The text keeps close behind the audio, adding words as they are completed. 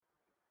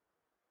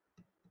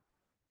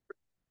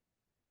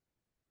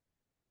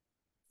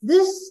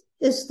This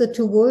is the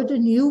Toward a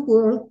New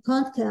World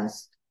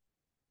podcast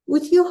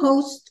with your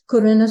host,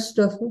 Corinna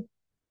Stoffel.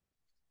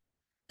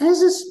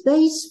 As a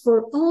space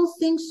for all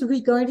things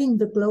regarding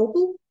the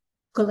global,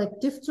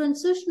 collective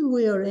transition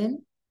we are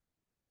in,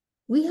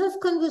 we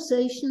have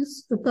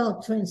conversations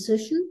about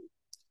transition,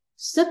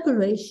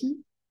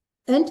 separation,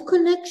 and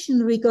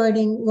connection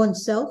regarding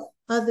oneself,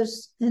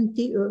 others, and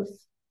the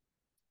earth.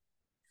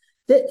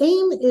 The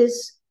aim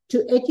is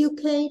to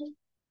educate,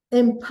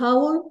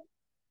 empower,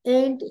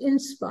 and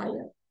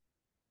inspire.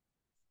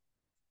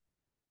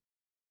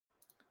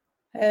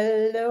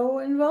 Hello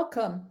and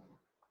welcome.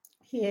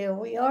 Here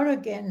we are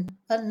again,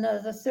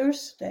 another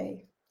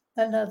Thursday,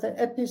 another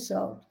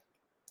episode.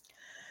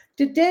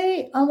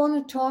 Today I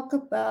want to talk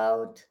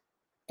about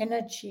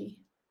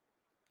energy,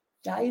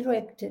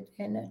 directed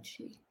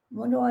energy.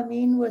 What do I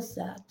mean with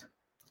that?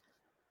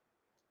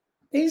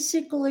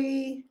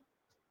 Basically,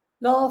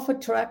 law of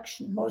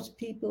attraction, most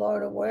people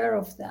are aware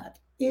of that,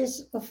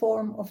 is a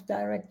form of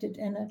directed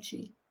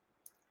energy.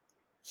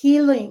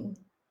 Healing,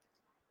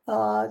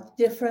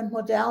 different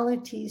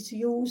modalities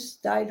use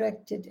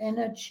directed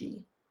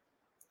energy.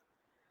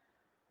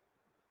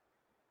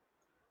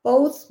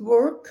 Both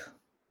work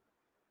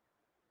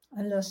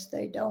unless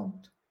they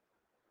don't.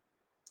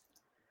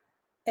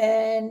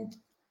 And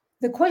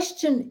the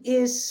question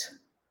is,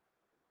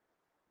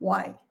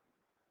 why?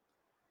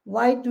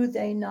 Why do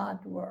they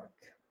not work?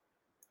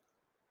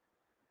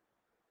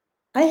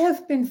 I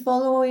have been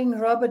following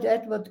Robert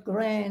Edward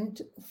Grant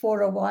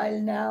for a while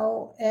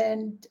now,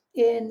 and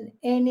in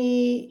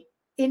any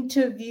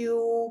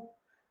interview,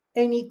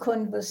 any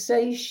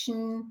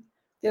conversation,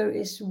 there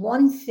is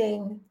one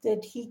thing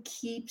that he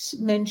keeps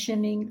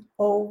mentioning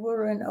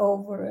over and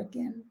over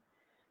again.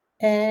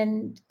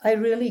 And I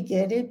really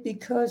get it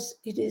because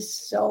it is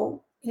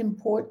so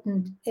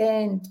important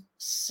and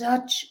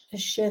such a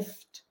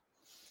shift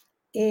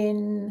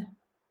in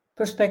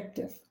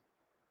perspective.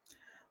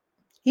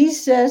 He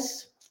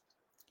says,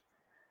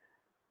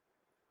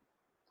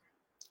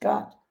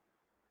 God,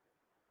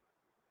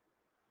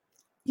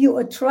 you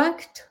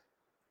attract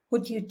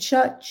what you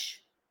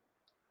judge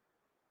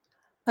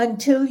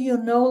until you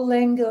no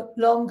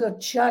longer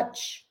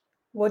judge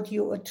what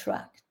you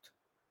attract.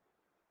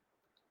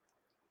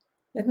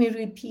 Let me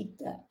repeat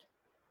that.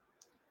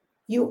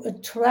 You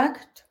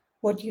attract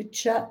what you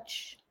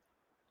judge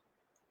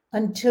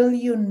until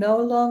you no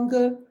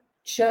longer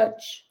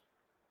judge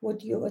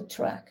what you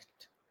attract.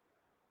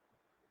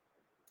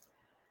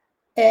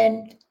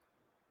 And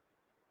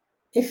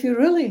if you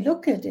really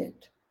look at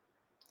it,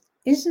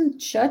 isn't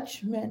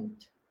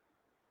judgment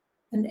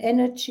an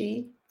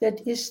energy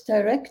that is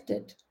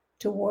directed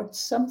towards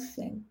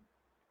something?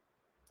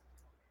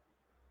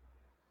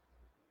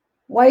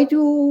 Why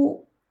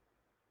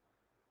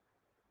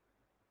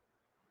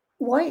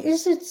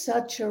is it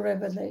such a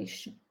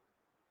revelation?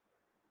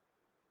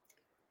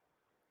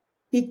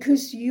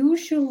 Because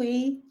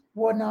usually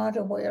we're not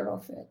aware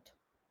of it.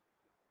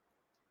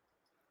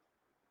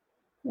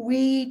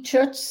 We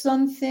judge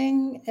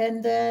something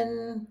and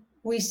then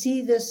we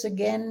see this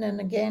again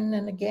and again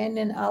and again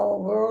in our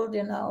world,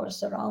 in our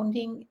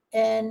surrounding,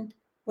 and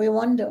we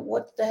wonder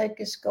what the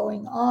heck is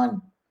going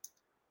on.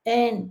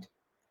 And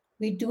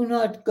we do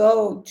not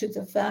go to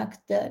the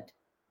fact that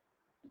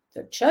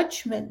the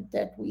judgment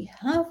that we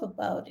have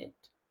about it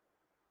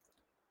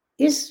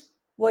is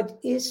what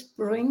is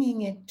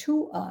bringing it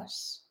to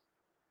us.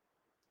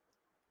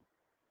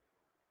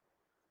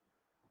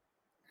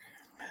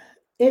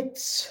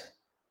 It's,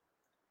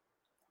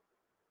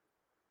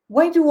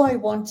 why do I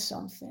want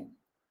something?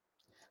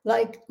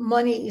 Like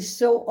money is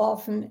so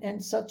often and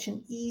such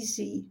an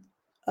easy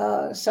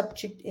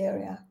subject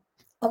area.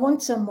 I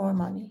want some more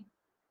money.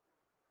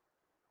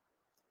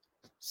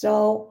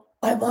 So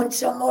I want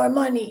some more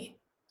money.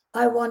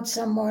 I want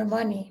some more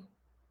money.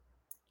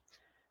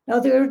 Now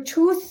there are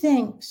two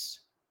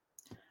things.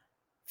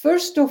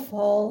 First of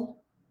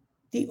all,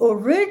 the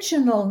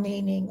original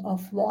meaning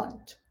of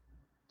want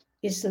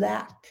is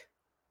lack,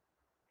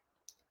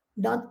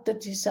 not the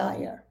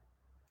desire.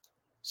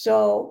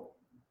 So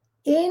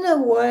in a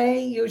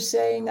way, you're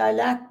saying, I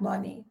lack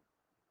money,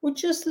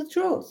 which is the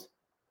truth.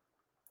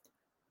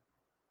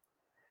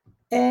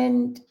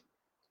 And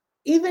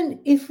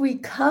even if we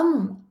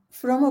come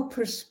from a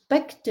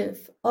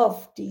perspective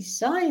of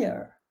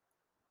desire,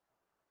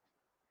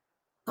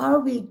 are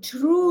we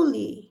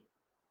truly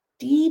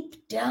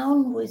deep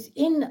down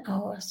within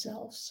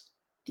ourselves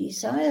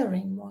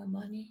desiring more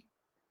money?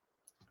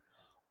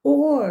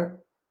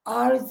 Or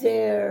are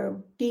there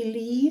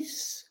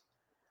beliefs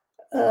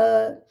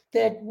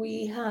that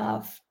we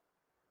have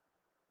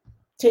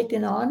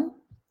taken on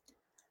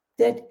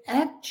that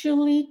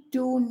actually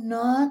do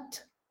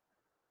not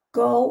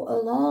go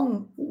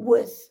along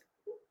with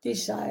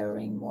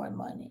desiring more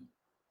money?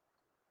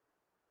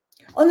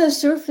 On the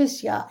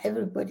surface, yeah,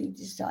 everybody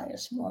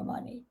desires more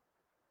money.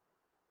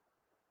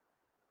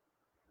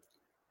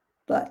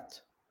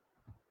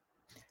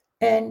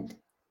 And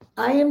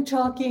I am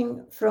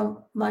talking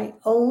from my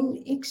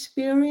own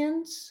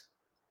experience,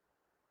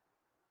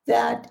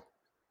 that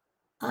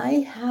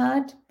I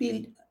had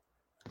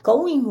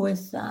going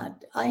with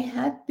that. I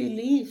had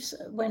beliefs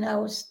when I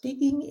was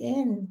digging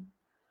in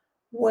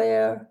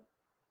where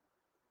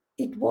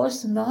it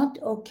was not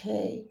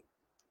okay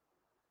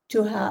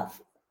to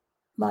have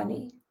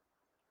money,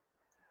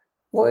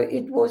 where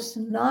it was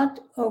not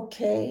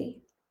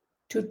okay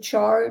to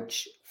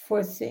charge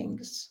for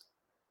things,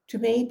 to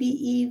maybe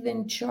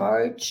even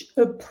charge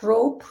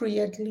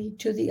appropriately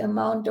to the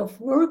amount of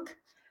work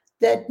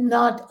that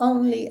not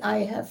only I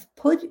have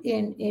put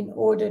in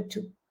order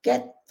to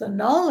get the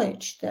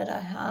knowledge that I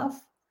have,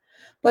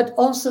 but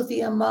also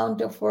the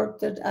amount of work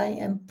that I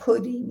am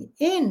putting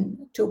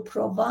in to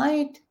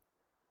provide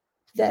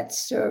that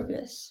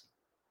service.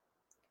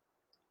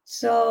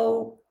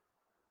 So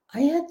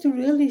I had to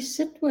really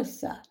sit with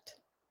that.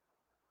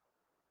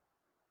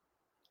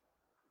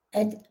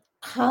 And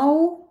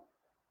how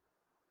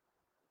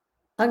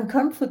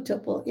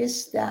uncomfortable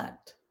is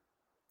that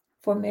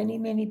for many,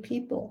 many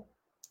people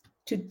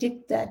to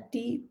dig that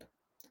deep,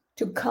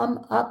 to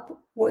come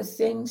up with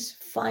things,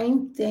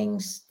 find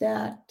things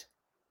that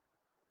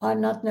are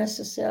not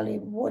necessarily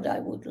what I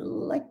would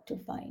like to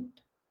find.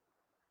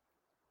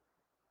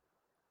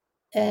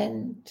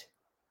 And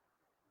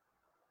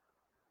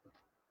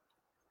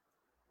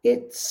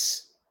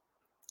it's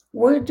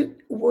where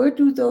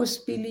do those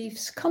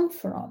beliefs come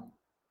from?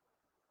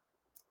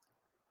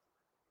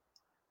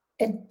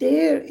 And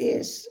there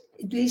is,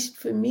 at least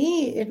for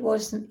me, it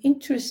was an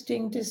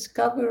interesting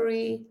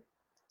discovery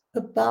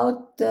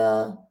about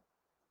the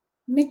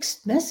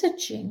mixed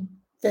messaging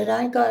that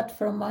I got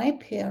from my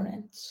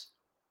parents.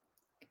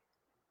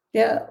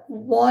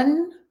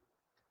 One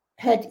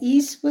had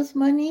ease with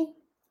money,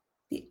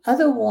 the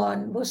other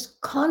one was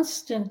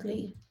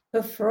constantly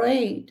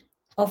afraid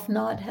of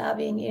not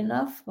having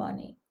enough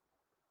money.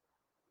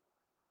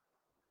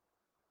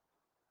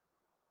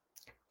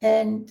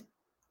 And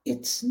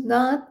it's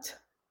not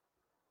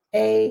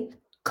a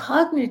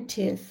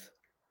cognitive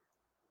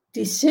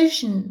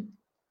decision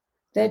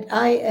that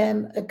I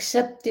am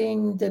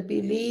accepting the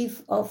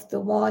belief of the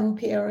one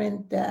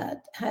parent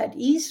that had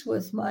ease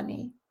with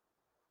money.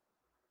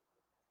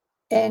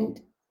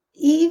 And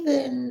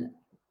even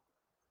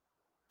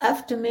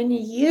after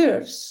many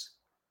years,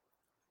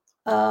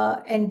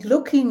 and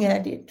looking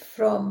at it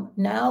from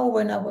now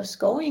when I was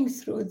going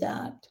through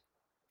that,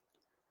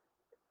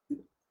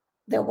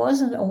 there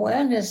was an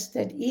awareness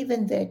that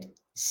even that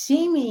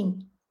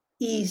seeming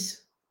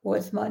ease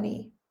with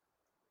money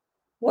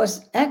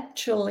was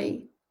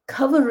actually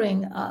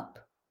covering up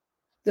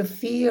the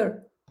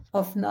fear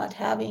of not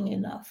having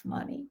enough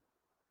money.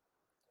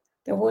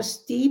 There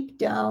was deep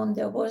down,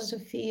 there was a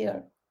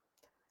fear.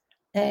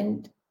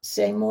 And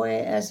same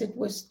way as it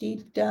was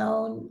deep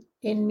down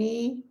in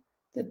me,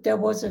 that there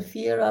was a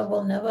fear I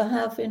will never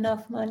have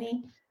enough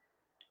money.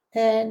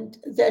 And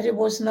that it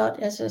was not,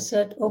 as I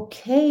said,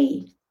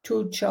 okay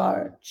to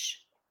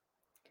charge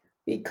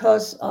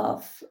because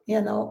of,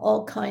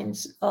 all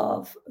kinds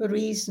of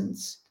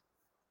reasons.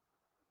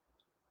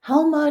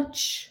 How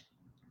much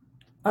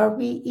are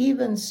we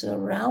even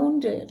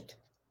surrounded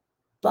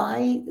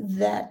by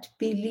that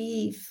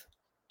belief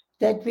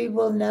that we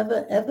will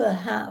never ever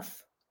have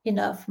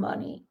enough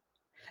money?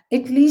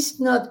 At least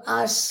not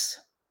us,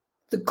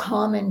 the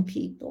common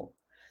people.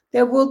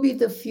 There will be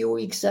the few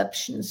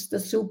exceptions, the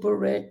super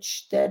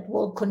rich that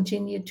will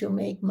continue to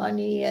make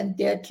money and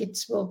their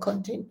kids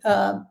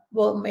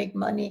will make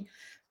money.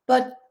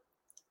 But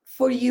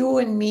for you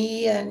and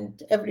me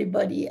and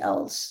everybody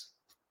else,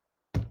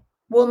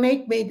 we'll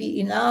make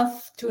maybe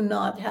enough to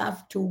not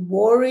have to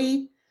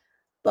worry,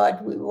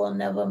 but we will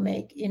never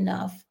make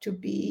enough to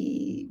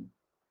be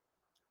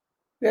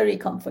very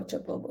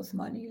comfortable with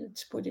money.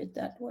 Let's put it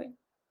that way.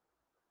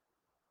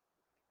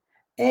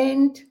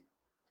 And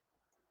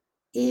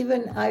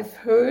even I've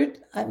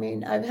heard, I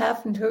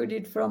haven't heard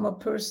it from a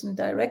person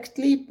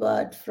directly,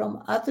 but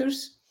from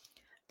others,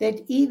 that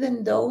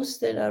even those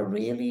that are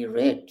really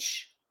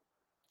rich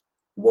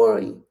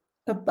worry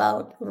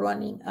about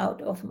running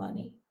out of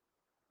money.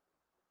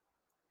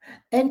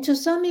 And to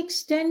some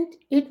extent,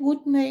 it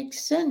would make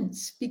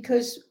sense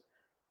because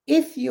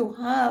if you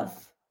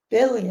have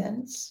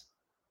billions,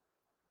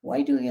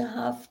 why do you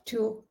have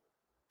to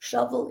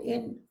shovel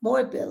in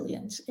more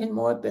billions, in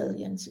more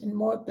billions, in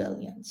more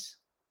billions?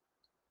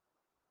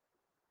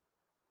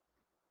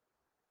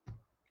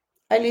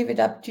 I leave it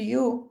up to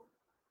you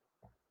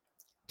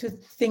to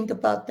think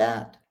about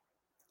that.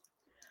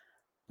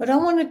 But I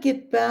want to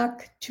get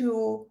back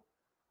to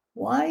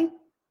why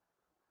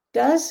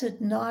does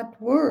it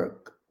not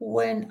work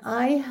when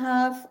I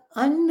have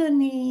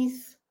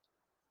underneath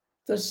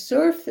the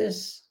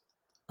surface,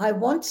 I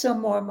want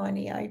some more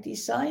money, I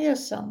desire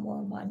some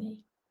more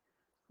money.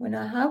 When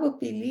I have a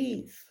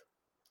belief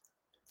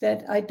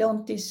that I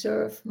don't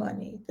deserve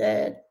money,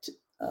 that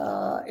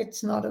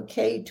it's not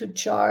okay to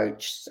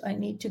charge, I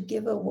need to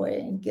give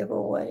away and give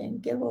away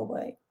and give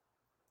away.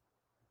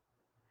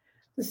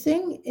 The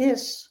thing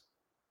is,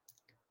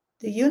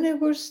 the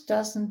universe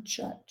doesn't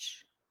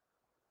judge.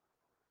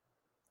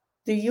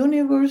 The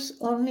universe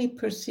only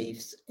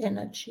perceives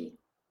energy.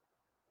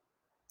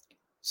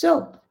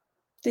 So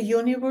the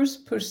universe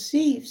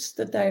perceives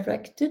the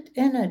directed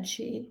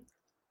energy,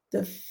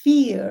 the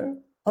fear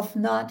of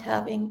not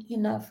having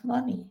enough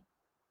money.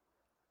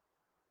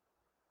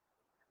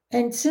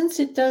 And since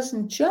it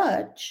doesn't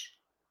judge,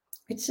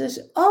 it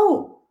says,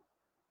 oh,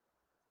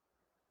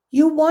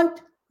 you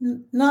want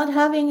not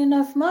having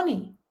enough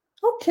money.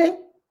 Okay,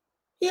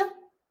 yeah,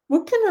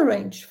 we can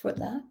arrange for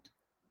that.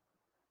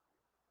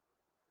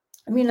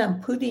 I mean, I'm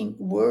putting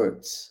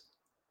words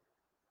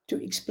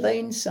to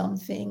explain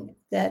something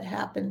that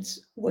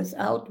happens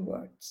without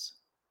words.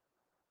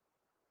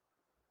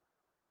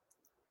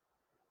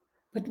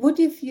 But what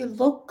if you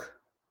look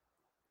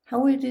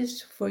how it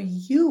is for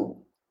you?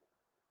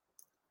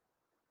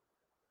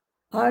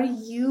 Are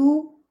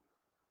you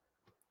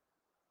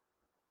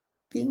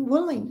being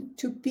willing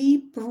to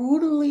be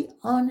brutally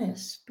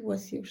honest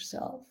with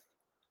yourself,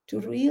 to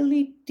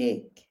really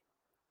dig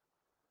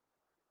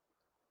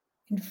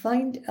and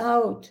find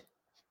out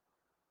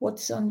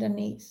what's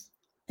underneath,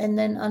 and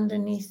then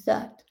underneath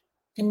that,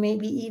 and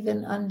maybe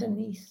even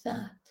underneath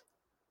that?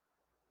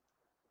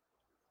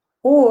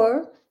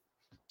 Or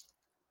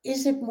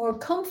is it more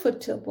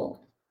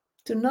comfortable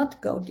to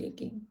not go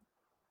digging?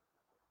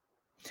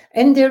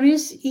 And there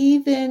is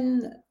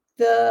even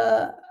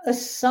the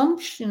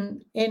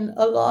assumption in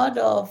a lot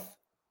of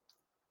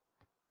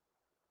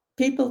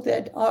people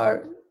that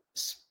are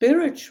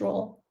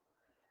spiritual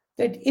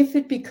that if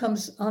it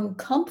becomes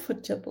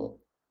uncomfortable,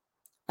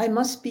 I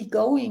must be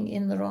going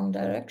in the wrong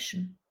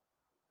direction.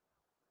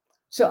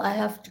 So I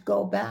have to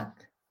go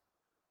back.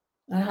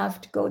 I have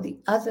to go the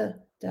other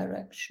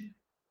direction.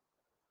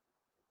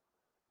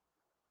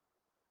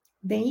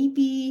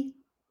 Maybe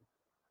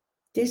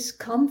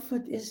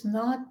discomfort is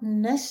not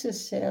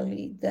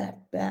necessarily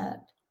that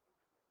bad.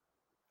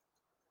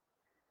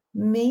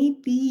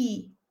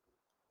 Maybe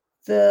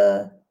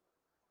the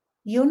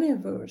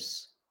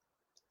universe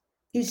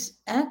is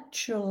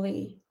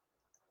actually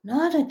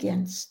not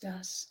against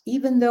us,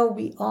 even though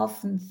we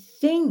often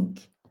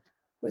think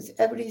with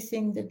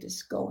everything that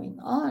is going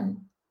on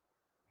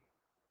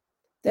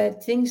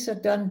that things are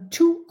done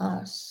to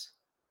us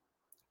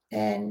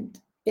and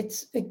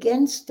it's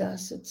against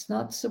us, it's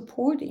not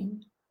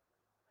supporting.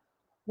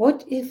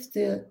 What if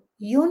the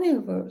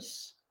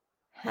universe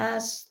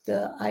has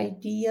the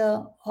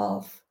idea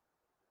of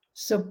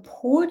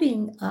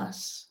supporting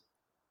us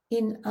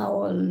in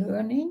our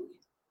learning,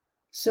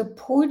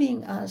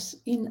 supporting us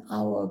in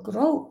our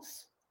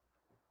growth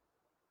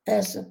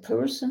as a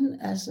person,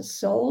 as a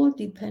soul,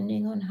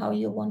 depending on how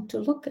you want to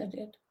look at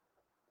it?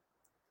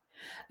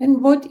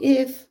 And what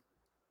if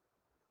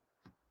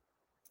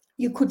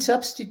you could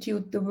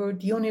substitute the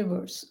word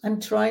universe? I'm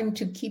trying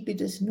to keep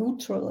it as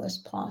neutral as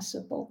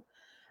possible.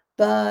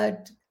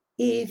 But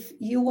if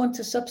you want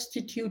to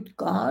substitute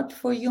God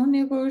for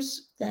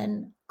universe,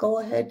 then go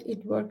ahead,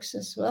 it works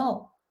as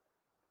well.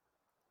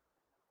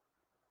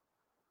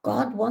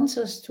 God wants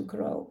us to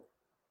grow,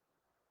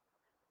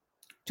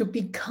 to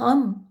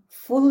become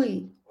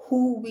fully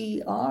who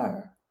we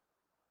are.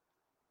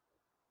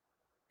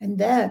 And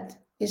that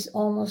is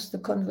almost a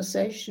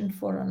conversation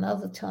for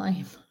another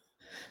time,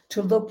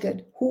 to look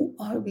at who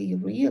are we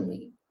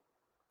really.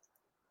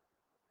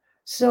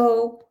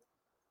 So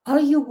are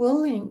you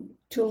willing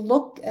to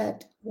look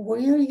at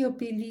where your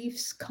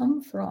beliefs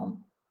come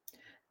from?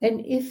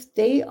 And if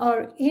they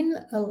are in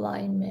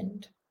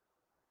alignment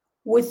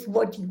with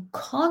what you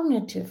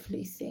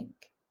cognitively think.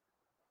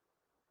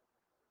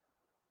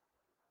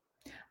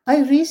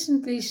 I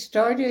recently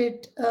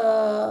started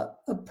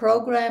a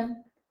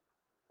program,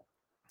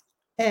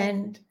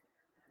 and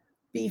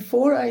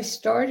before I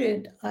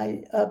started,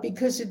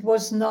 because it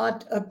was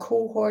not a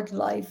cohort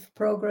life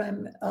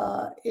program,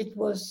 it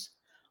was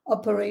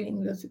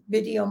operating with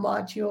video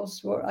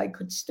modules where I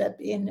could step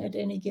in at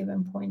any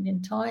given point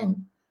in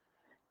time.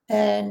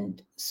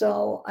 And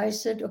so I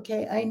said,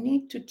 okay, I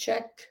need to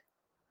check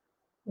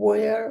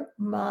where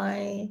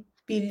my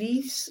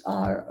beliefs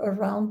are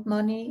around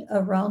money,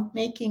 around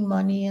making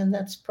money. And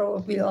that's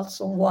probably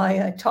also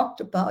why I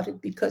talked about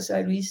it, because I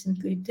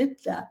recently did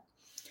that.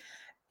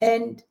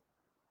 And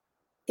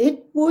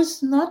it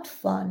was not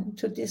fun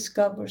to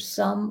discover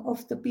some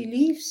of the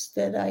beliefs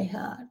that I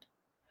had,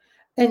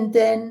 and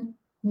then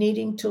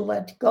needing to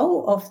let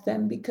go of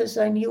them because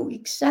I knew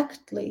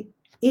exactly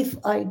if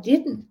I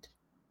didn't,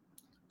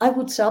 I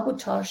would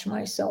sabotage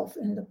myself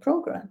in the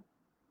program.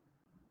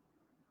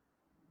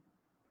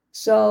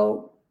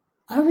 So,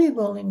 are we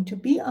willing to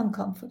be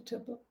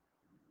uncomfortable?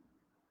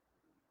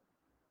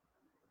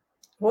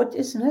 What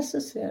is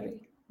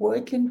necessary?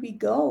 Where can we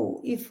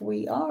go if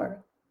we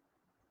are?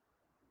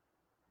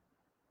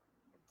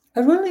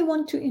 I really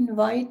want to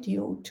invite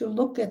you to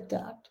look at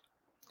that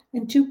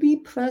and to be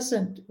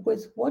present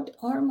with what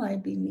are my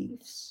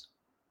beliefs?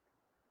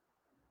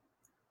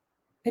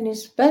 And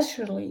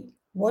especially,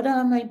 what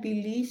are my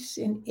beliefs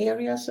in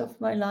areas of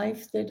my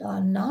life that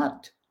are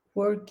not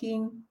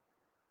working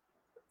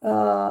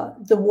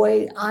the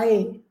way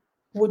I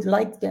would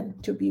like them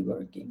to be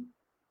working?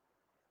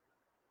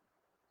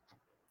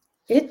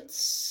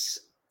 It's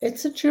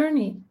a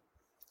journey.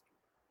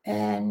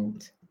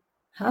 and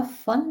have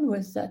fun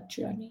with that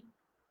journey.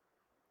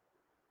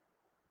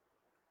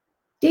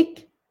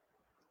 Dig,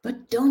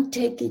 but don't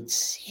take it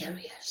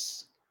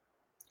serious.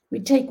 We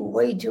take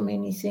way too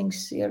many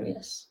things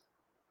serious.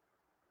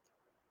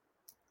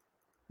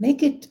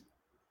 Make it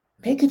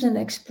an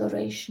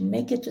exploration,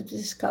 make it a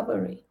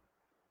discovery.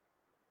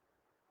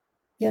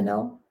 You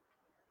know,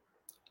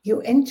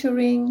 you're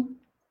entering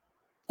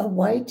a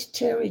white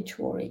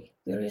territory.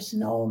 There is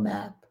no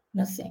map,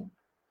 nothing.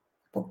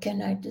 What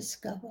can I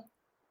discover?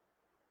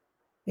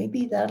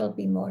 Maybe that'll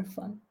be more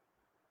fun.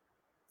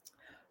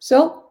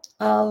 So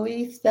I'll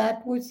leave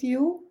that with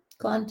you.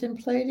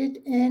 Contemplate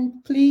it,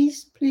 and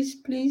please, please,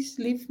 please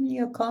leave me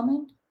a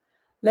comment.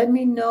 Let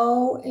me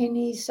know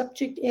any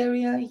subject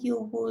area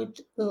you would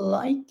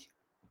like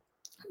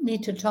me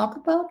to talk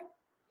about.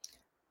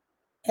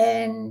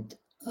 And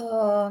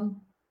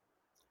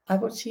I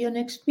will see you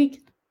next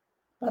week.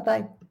 Bye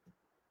bye.